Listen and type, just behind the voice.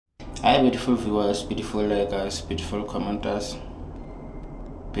Hi beautiful viewers, beautiful likers, beautiful commenters,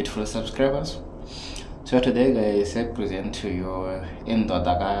 beautiful subscribers. So today guys, I present to you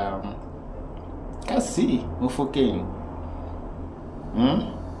indoda kasi ufuking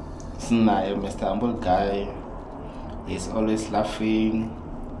Sinaye, Mr. Humble guy. He's always laughing.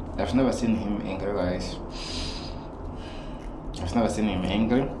 I've never seen him angry, guys. I've never seen him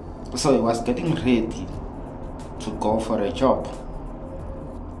angry. So he was getting ready to go for a job.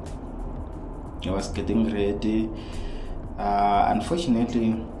 He was getting ready.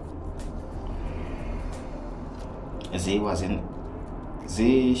 Unfortunately, Zee wasn't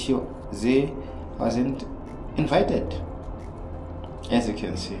invited. As you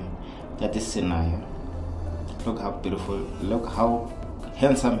can see, that is Sinaye. Look how beautiful, look how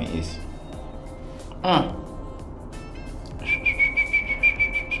handsome he is.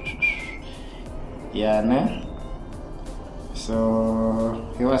 Yeah, ne?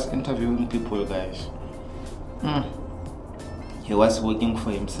 So he was interviewing people, guys. He was working for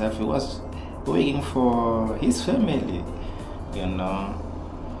himself. He was working for his family, you know,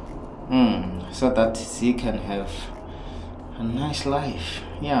 so that he can have a nice life.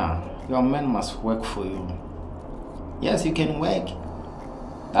 Yeah, your man must work for you. Yes, you can work,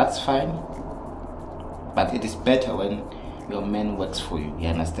 that's fine, but it is better when your man works for you. You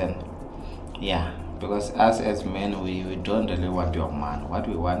understand? Yeah, because us as men, we don't really want your man. What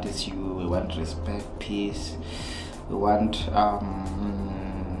we want is you. We want respect, peace, we want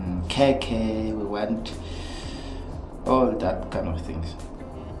care, we want all that kind of things.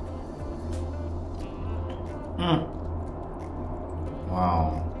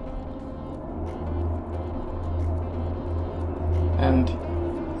 Wow. And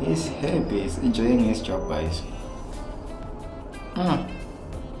he's happy, he's enjoying his job, guys.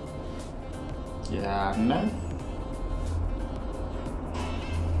 Yeah, no.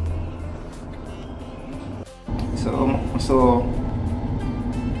 So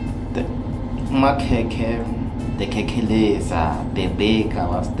the makeke, the kekeleza, the baker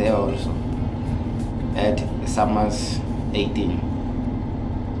was there also at SAFTAS18.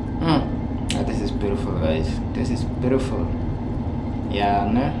 This is beautiful, guys. This is beautiful. Yeah,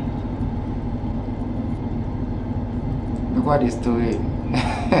 no? Look what he's doing.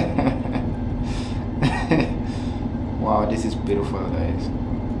 Wow, this is beautiful, guys.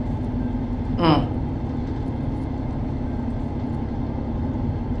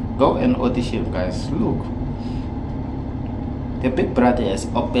 Go and audition, guys. Look, the big brother has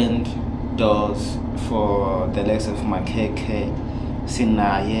opened doors for the likes of Makeke,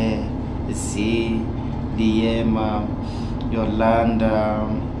 Sinaye, Zee, Liema, Yolanda,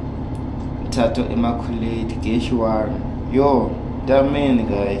 Thato Immaculate and Gash1. Yo, they're men,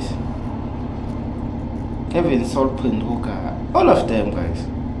 guys. Even Hooker, all of them, guys.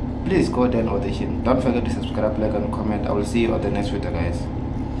 Please go there and audition. Don't forget to subscribe, like and comment. I will see you on the next video, guys.